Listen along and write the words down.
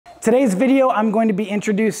Today's video, I'm going to be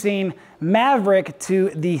introducing Maverick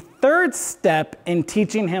to the third step in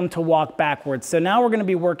teaching him to walk backwards. So now we're going to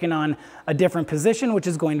be working on a different position, which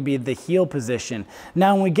is going to be the heel position.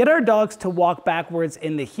 Now, when we get our dogs to walk backwards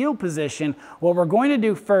in the heel position, what we're going to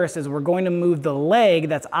do first is we're going to move the leg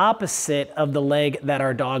that's opposite of the leg that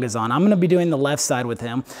our dog is on. I'm going to be doing the left side with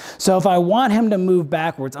him. So if I want him to move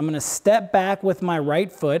backwards, I'm going to step back with my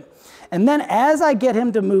right foot. And then as I get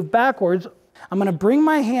him to move backwards, I'm going to bring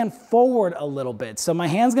my hand forward a little bit. So my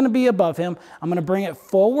hand's going to be above him. I'm going to bring it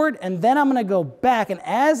forward, and then I'm going to go back. And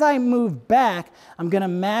as I move back, I'm going to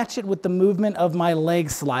match it with the movement of my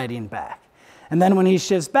leg sliding back. And then when he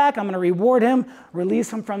shifts back, I'm going to reward him,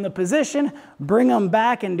 release him from the position, bring him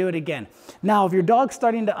back, and do it again. Now, if your dog's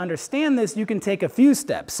starting to understand this, you can take a few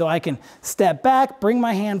steps. So I can step back, bring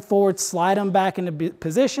my hand forward, slide him back into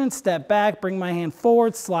position, step back, bring my hand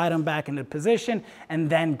forward, slide him back into position, and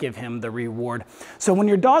then give him the reward. So when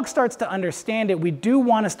your dog starts to understand it, we do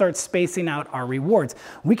want to start spacing out our rewards.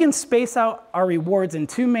 We can space out our rewards in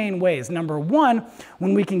two main ways. Number one,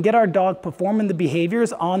 when we can get our dog performing the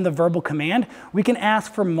behaviors on the verbal command, we can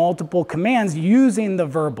ask for multiple commands using the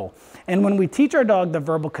verbal. And when we teach our dog the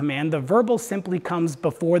verbal command, the verbal simply comes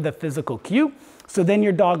before the physical cue. So then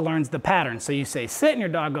your dog learns the pattern. So you say sit, and your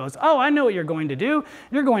dog goes, oh, I know what you're going to do.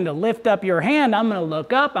 You're going to lift up your hand. I'm going to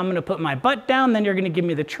look up. I'm going to put my butt down. Then you're going to give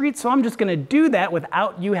me the treat. So I'm just going to do that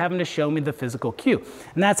without you having to show me the physical cue.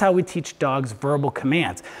 And that's how we teach dogs verbal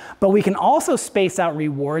commands. But we can also space out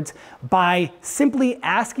rewards by simply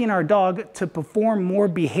asking our dog to perform more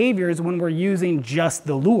behaviors when we're using just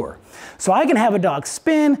the lure. So I can have a dog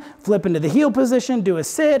spin, flip into the heel position, do a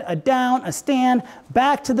sit, a down, a stand,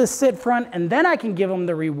 back to the sit front, and then I can give him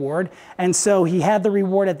the reward. And so he had the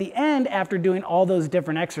reward at the end after doing all those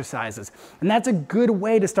different exercises. And that's a good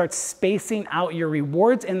way to start spacing out your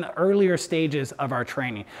rewards in the earlier stages of our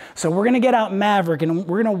training. So we're going to get out Maverick, and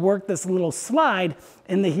we're going to work this little slide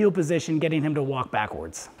in the heel position, getting him to walk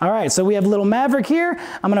backwards. All right, so we have little Maverick here.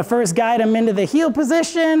 I'm going to first guide him into the heel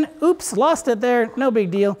position. Oops, lost it there. No big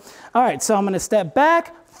deal. All right, so I'm going to step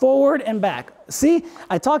back, forward, and back. See,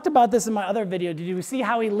 I talked about this in my other video. Did you see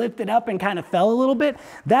how he lifted up and kind of fell a little bit?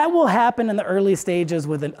 That will happen in the early stages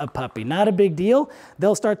with a puppy. Not a big deal.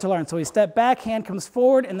 They'll start to learn. So he stepped back, hand comes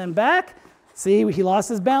forward, and then back. See, he lost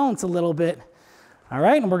his balance a little bit. All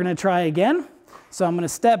right, and we're going to try again. So I'm going to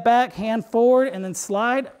step back, hand forward, and then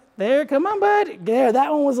slide. There, come on, bud. There,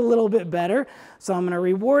 that one was a little bit better. So I'm going to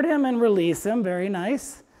reward him and release him. Very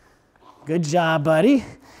nice. Good job, buddy.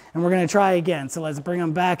 And we're going to try again. So let's bring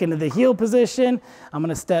him back into the heel position. I'm going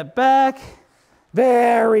to step back.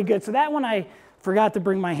 Very good. So that one I forgot to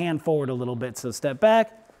bring my hand forward a little bit. So step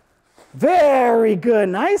back. Very good.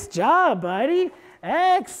 Nice job, buddy.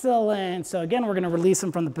 Excellent. So again, we're going to release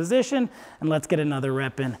him from the position, and let's get another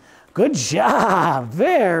rep in. Good job.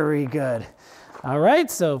 Very good. All right,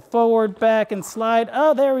 so forward, back, and slide.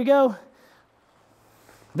 Oh, there we go.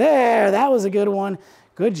 There, that was a good one.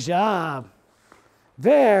 Good job.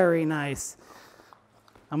 Very nice.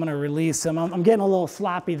 I'm going to release him. I'm getting a little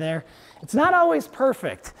sloppy there. It's not always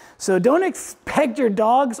perfect, so don't expect your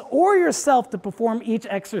dogs or yourself to perform each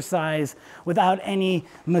exercise without any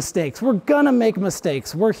mistakes. We're going to make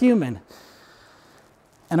mistakes. We're human.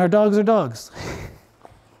 And our dogs are dogs.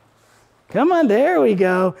 Come on, there we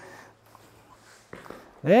go.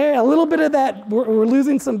 There, a little bit of that. We're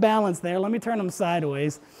losing some balance there. Let me turn them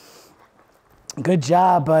sideways. Good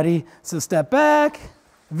job, buddy. So step back.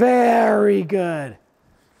 Very good.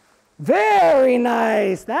 Very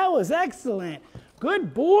nice. That was excellent.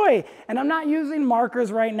 Good boy. And I'm not using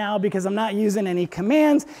markers right now because I'm not using any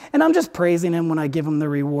commands, and I'm just praising him when I give him the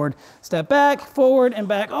reward. Step back, forward, and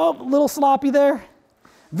back. Oh, a little sloppy there.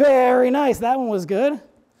 Very nice. That one was good.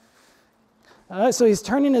 All right, so he's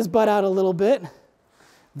turning his butt out a little bit.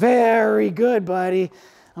 Very good, buddy.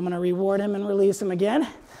 I'm going to reward him and release him again.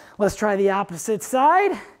 Let's try the opposite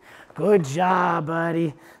side. Good job,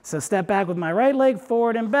 buddy. So step back with my right leg,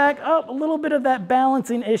 forward and back. Oh, a little bit of that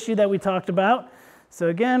balancing issue that we talked about. So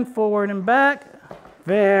again, forward and back.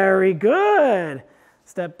 Very good.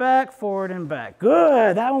 Step back, forward and back.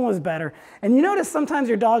 Good. That one was better. And you notice sometimes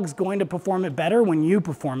your dog's going to perform it better when you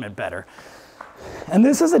perform it better. And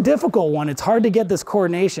this is a difficult one. It's hard to get this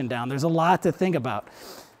coordination down. There's a lot to think about.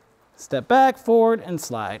 Step back, forward, and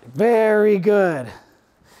slide. Very good.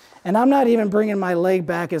 And I'm not even bringing my leg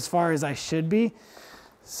back as far as I should be.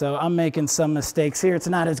 So I'm making some mistakes here. It's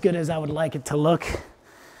not as good as I would like it to look.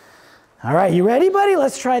 All right, you ready, buddy?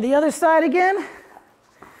 Let's try the other side again.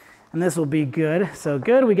 And this will be good. So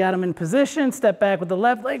good, we got him in position. Step back with the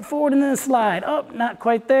left leg forward and then slide. Oh, not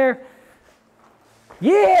quite there.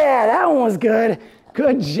 Yeah, that one was good.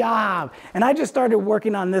 Good job. And I just started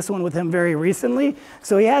working on this one with him very recently,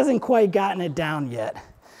 so he hasn't quite gotten it down yet.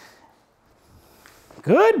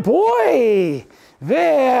 Good boy.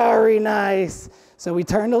 Very nice. So we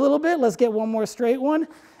turned a little bit. Let's get one more straight one.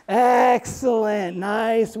 Excellent.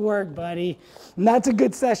 Nice work, buddy. And that's a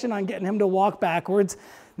good session on getting him to walk backwards.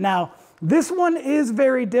 Now, this one is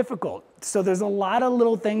very difficult. So there's a lot of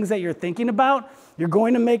little things that you're thinking about. You're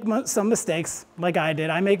going to make some mistakes, like I did.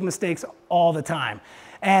 I make mistakes all the time.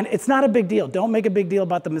 And it's not a big deal. Don't make a big deal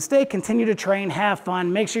about the mistake. Continue to train, have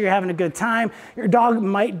fun, make sure you're having a good time. Your dog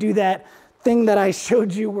might do that thing that I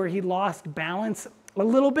showed you where he lost balance a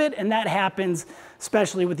little bit, and that happens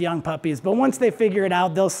especially with young puppies. But once they figure it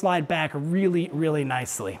out, they'll slide back really, really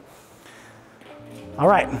nicely. All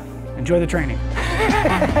right, enjoy the training.